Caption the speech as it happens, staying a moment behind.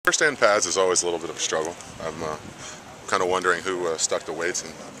First day in pads is always a little bit of a struggle. I'm kind of wondering who stuck the weights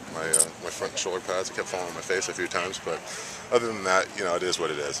in my front shoulder pads. It kept falling on my face a few times, but other than that, you know, it is what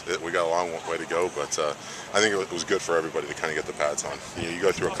it is. We got a long way to go, but I think it was good for everybody to kind of get the pads on. You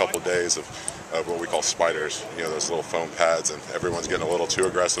go through a couple of days of what we call spiders, you know, those little foam pads, and everyone's getting a little too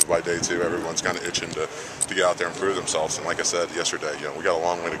aggressive by day two. Everyone's kind of itching to get out there and prove themselves. And like I said yesterday, you know, we got a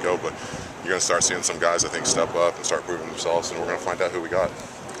long way to go, but you're going to start seeing some guys, I think, step up and start proving themselves, and we're going to find out who we got.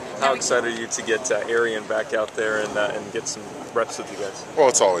 How excited are you to get Arian back out there and get some reps with you guys? Well,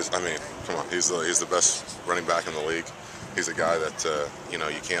 it's always, I mean, come on, he's the best running back in the league. He's a guy that, you know,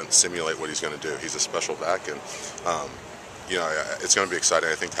 you can't simulate what he's going to do. He's a special back, and, you know, it's going to be exciting,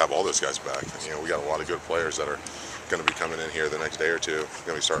 I think, to have all those guys back. You know, we got a lot of good players that are going to be coming in here the next day or two, going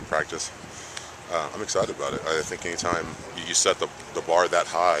to be starting practice. I'm excited about it. I think anytime you set the bar that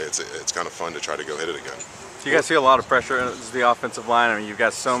high, it's kind of fun to try to go hit it again. Do you guys feel a lot of pressure as the offensive line? I mean, you've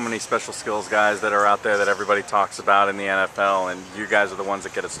got so many special skills guys that are out there that everybody talks about in the NFL, and you guys are the ones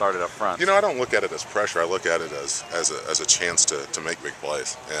that get it started up front. You know, I don't look at it as pressure. I look at it as a chance to make big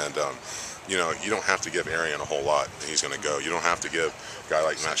plays. And, you know, you don't have to give Arian a whole lot, and he's going to go. You don't have to give a guy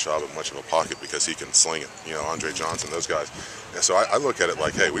like Matt Schaub much of a pocket because he can sling it. You know, Andre Johnson, those guys. And so I look at it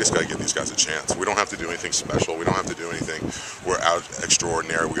like, hey, we just got to give these guys a chance. We don't have to do anything special. We don't have to do anything we're out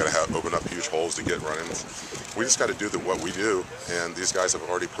extraordinary. We got to open up huge holes to get running. We just got to do what we do, and these guys have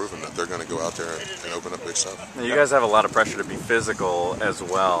already proven that they're going to go out there and open up big stuff. You guys have a lot of pressure to be physical as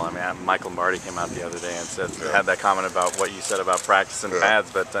well. I mean, Michael Marty came out the other day and had that comment about what you said about practice and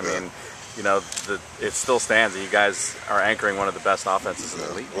pads, but I mean, you know, it still stands that you guys are anchoring one of the best offenses in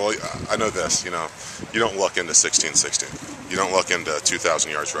the league. Well, I know this, you know, you don't luck into 16-16. You don't luck into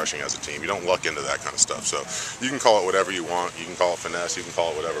 2,000 yards rushing as a team. You don't luck into that kind of stuff. So you can call it whatever you want. You can call it finesse. You can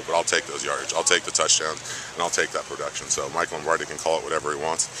call it whatever, but I'll take those yardage. I'll take the touchdowns, and I'll take that production. So Michael Marty can call it whatever he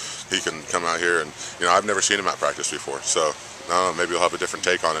wants. He can come out here, and, you know, I've never seen him at practice before. So maybe he'll have a different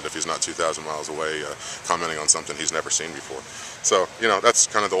take on it if he's not 2,000 miles away commenting on something he's never seen before. So, you know, that's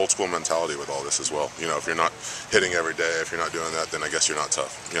kind of the old school mentality with all this as well. You know, if you're not hitting every day, if you're not doing that, then I guess you're not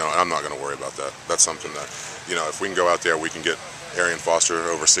tough. You know, I'm not going to worry about that. That's something that, you know, if we can go out there, we can get Arian Foster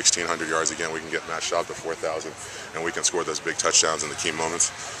over 1,600 yards again, we can get Matt Schaub to 4,000, and we can score those big touchdowns in the key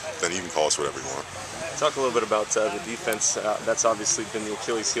moments, then you can call us whatever you want. Talk a little bit about the defense. That's obviously been the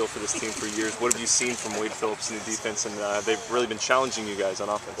Achilles heel for this team for years. What have you seen from Wade Phillips in the defense, and they've really been challenging you guys on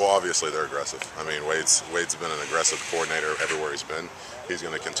offense? Well, obviously they're aggressive. I mean, Wade's been an aggressive coordinator everywhere he's been. He's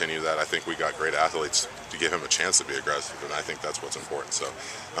going to continue that. I think we got great athletes to give him a chance to be aggressive, and I think that's what's important. So,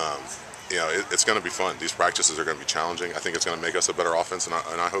 you know, it's going to be fun. These practices are going to be challenging. I think it's going to make us a better offense, and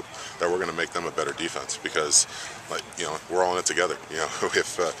I hope that we're going to make them a better defense because, like, you know, we're all in it together. You know,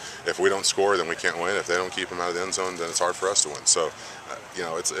 if we don't score, then we can't win. If they don't keep them out of the end zone, then it's hard for us to win. So, you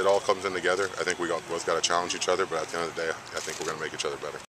know, it all comes in together. I think we both got to challenge each other, but at the end of the day, I think we're going to make each other better.